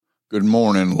Good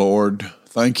morning, Lord.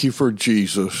 Thank you for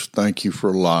Jesus. Thank you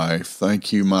for life.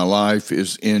 Thank you. My life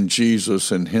is in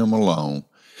Jesus and Him alone.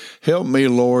 Help me,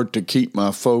 Lord, to keep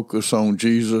my focus on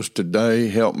Jesus today.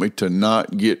 Help me to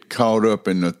not get caught up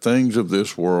in the things of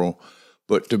this world,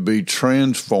 but to be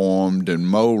transformed and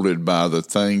molded by the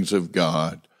things of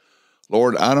God.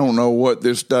 Lord, I don't know what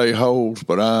this day holds,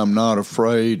 but I am not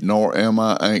afraid, nor am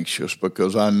I anxious,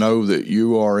 because I know that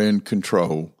you are in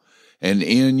control, and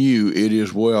in you it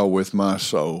is well with my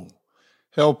soul.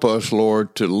 Help us,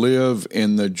 Lord, to live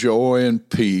in the joy and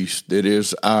peace that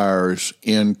is ours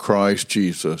in Christ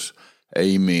Jesus.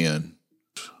 Amen.